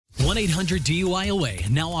1-800-DUI-OA,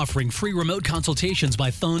 now offering free remote consultations by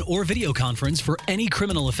phone or video conference for any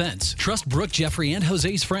criminal offense. Trust Brooke, Jeffrey, and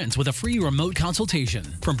Jose's friends with a free remote consultation.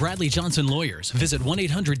 From Bradley Johnson Lawyers, visit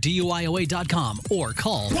 1-800-DUIOA.com or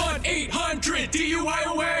call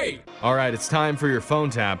 1-800-DUIOA. All right, it's time for your phone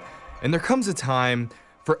tap. And there comes a time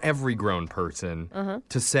for every grown person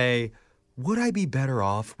to say, would I be better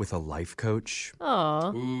off with a life coach?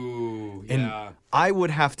 Aw. Ooh, yeah. And I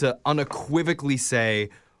would have to unequivocally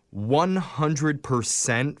say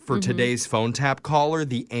 100% for today's phone tap caller,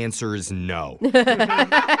 the answer is no.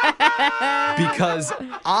 Because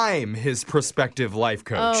I'm his prospective life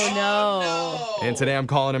coach. Oh, no. And today I'm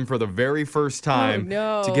calling him for the very first time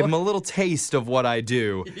no. to give him a little taste of what I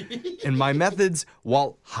do. And my methods,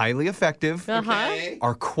 while highly effective,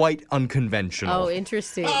 are quite unconventional. Oh,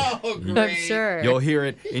 interesting. Oh, great. I'm sure. You'll hear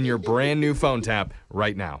it in your brand new phone tap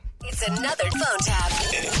right now. It's another phone tap.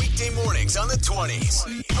 Weekday mornings on the 20s.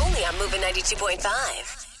 Only on Moving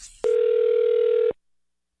 92.5.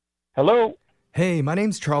 Hello. Hey, my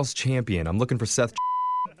name's Charles Champion. I'm looking for Seth.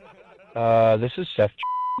 This is Seth.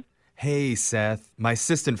 Hey, Seth. My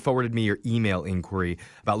assistant forwarded me your email inquiry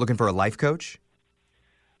about looking for a life coach.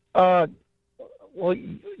 Well,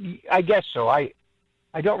 I guess so. I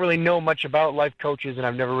don't really know much about life coaches, and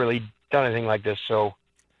I've never really done anything like this, so,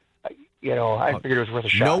 I figured it was worth a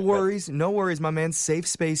shot. No worries, my man. Safe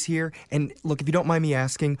space here. And look, if you don't mind me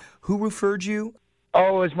asking, who referred you?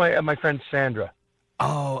 Oh, it's my friend Sandra.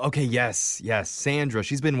 Oh, okay, yes. Sandra,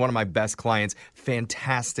 she's been one of my best clients.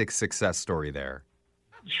 Fantastic success story there.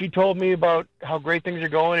 She told me about how great things are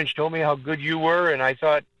going, and she told me how good you were, and I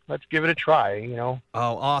thought, let's give it a try, Oh,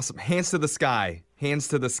 awesome. Hands to the sky. Hands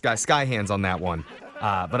to the sky. Sky hands on that one.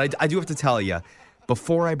 But I do have to tell you,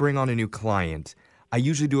 before I bring on a new client, I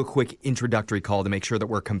usually do a quick introductory call to make sure that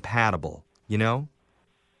we're compatible, Oh,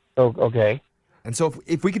 okay. And so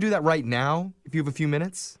if we could do that right now, if you have a few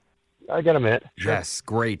minutes. I got a minute. Sure. Yes,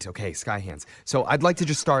 great. Okay, sky hands. So I'd like to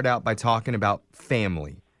just start out by talking about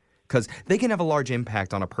family, because they can have a large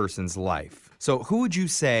impact on a person's life. So who would you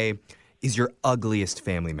say is your ugliest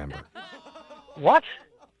family member? What?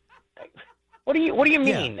 What do you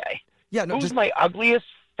mean? Yeah, no, Who's my ugliest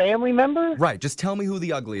family member? Right, just tell me who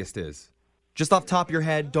the ugliest is. Just off the top of your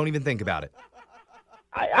head, don't even think about it.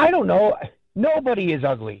 I don't know. Nobody is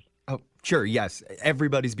ugly. Oh, sure, yes,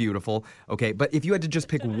 everybody's beautiful, okay? But if you had to just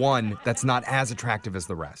pick one that's not as attractive as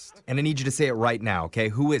the rest, and I need you to say it right now, okay?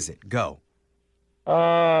 Who is it? Go.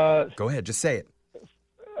 Go ahead, just say it.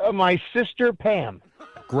 My sister, Pam.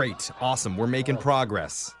 Great, awesome, we're making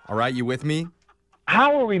progress. All right, you with me?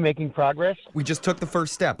 How are we making progress? We just took the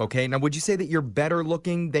first step, okay? Now, would you say that you're better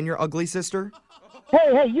looking than your ugly sister?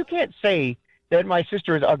 Hey, you can't say that my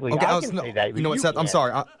sister is ugly. Okay, I can say that. You know what, Seth? I'm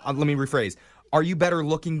sorry. Let me rephrase. Are you better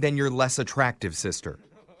looking than your less attractive sister?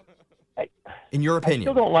 In your opinion? I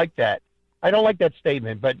still don't like that. I don't like that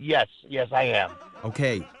statement, but yes, I am.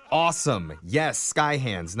 Okay, awesome. Yes, sky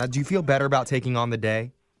hands. Now, do you feel better about taking on the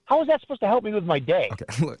day? How is that supposed to help me with my day? Okay,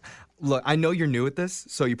 look, I know you're new at this,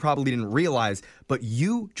 so you probably didn't realize, but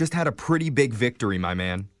you just had a pretty big victory, my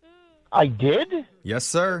man. I did? Yes,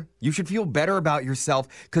 sir. You should feel better about yourself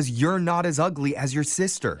because you're not as ugly as your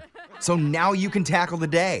sister. So now you can tackle the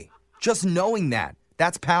day. Just knowing that,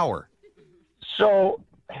 that's power. So,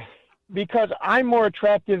 because I'm more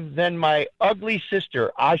attractive than my ugly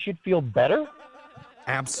sister, I should feel better?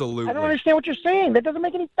 Absolutely. I don't understand what you're saying. That doesn't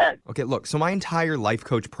make any sense. Okay, look, so my entire life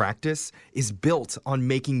coach practice is built on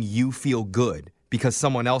making you feel good because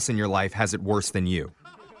someone else in your life has it worse than you.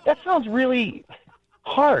 That sounds really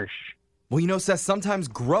harsh. Well, Seth, sometimes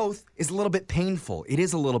growth is a little bit painful. It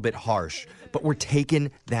is a little bit harsh, but we're taking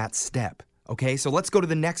that step, okay? So let's go to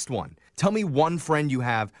the next one. Tell me one friend you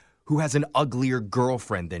have who has an uglier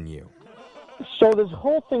girlfriend than you. So this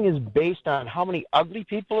whole thing is based on how many ugly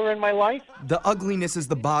people are in my life? The ugliness is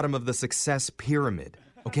the bottom of the success pyramid,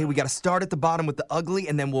 okay? We got to start at the bottom with the ugly,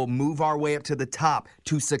 and then we'll move our way up to the top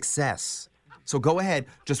to success. So go ahead,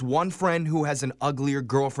 just one friend who has an uglier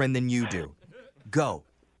girlfriend than you do. Go.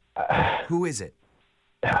 Who is it?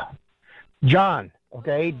 John,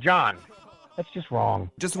 okay? John. That's just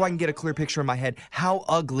wrong. Just so I can get a clear picture in my head, how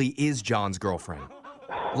ugly is John's girlfriend?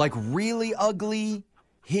 Like really ugly?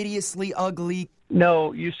 Hideously ugly?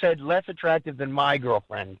 No, you said less attractive than my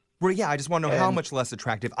girlfriend. Well, yeah, I just want to know how much less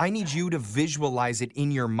attractive. I need you to visualize it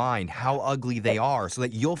in your mind, how ugly they are, so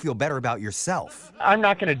that you'll feel better about yourself. I'm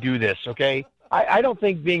not going to do this, okay? I don't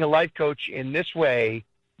think being a life coach in this way,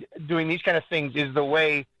 doing these kind of things, is the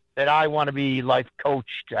way that I want to be life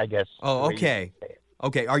coached, I guess. Oh, okay.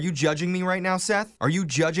 Okay, are you judging me right now, Seth? Are you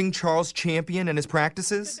judging Charles Champion and his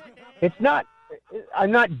practices? It's not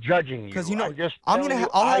I'm not judging you. Because you know, I'm just I'll telling have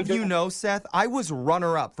I you don't- know, Seth, I was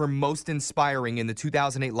runner-up for most inspiring in the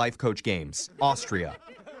 2008 Life Coach Games, Austria.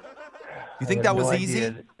 You think I that have was no easy?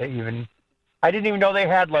 idea that I didn't even know they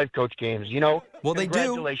had life coach games. You know. Well, they do.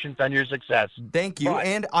 Congratulations on your success. Thank you. But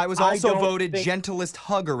And I was I also don't voted think- gentlest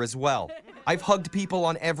hugger as well. I've hugged people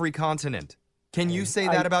on every continent. Can you say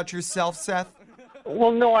that about yourself, Seth?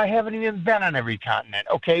 Well, no, I haven't even been on every continent.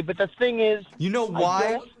 Okay, but the thing is, You know why?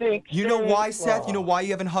 I don't think You know why, Seth? Oh. You know why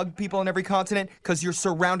you haven't hugged people on every continent? Because you're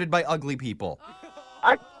surrounded by ugly people.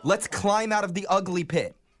 I, Let's climb out of the ugly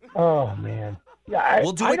pit. oh man. Yeah,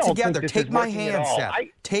 We'll do I it don't think together. this Take is my working at hand, all. Seth.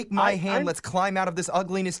 Take my hand. I'm- Let's climb out of this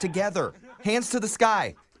ugliness together. Hands to the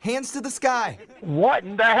sky. Hands to the sky. What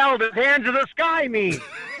in the hell does hands to the sky mean?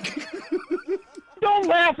 Don't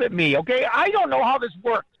laugh at me, okay? I don't know how this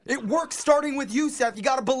works. It works starting with you, Seth. You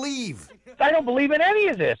gotta believe. I don't believe in any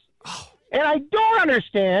of this. And I don't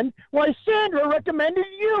understand why Sandra recommended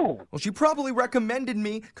you. Well, she probably recommended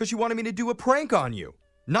me because she wanted me to do a prank on you.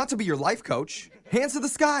 Not to be your life coach. Hands to the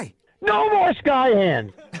sky. No more sky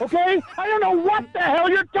hands, okay? I don't know what the hell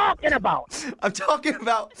you're talking about.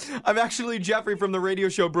 I'm actually Jeffrey from the radio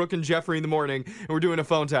show Brooke and Jeffrey in the Morning, and we're doing a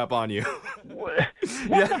phone tap on you.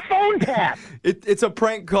 What's a phone tap? It's a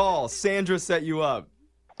prank call. Sandra set you up.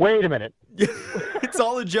 Wait a minute. It's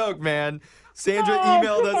all a joke, man. Sandra Oh,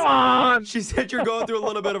 emailed come us. on. She said you're going through a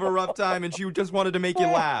little bit of a rough time, and she just wanted to make you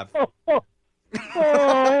laugh. Oh,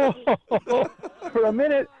 for a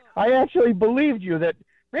minute, I actually believed you that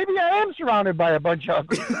maybe I am surrounded by a bunch of.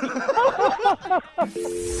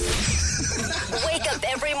 Wake up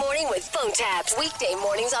every morning with phone taps. Weekday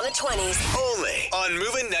mornings on the 20s. Only on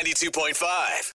Moving 92.5.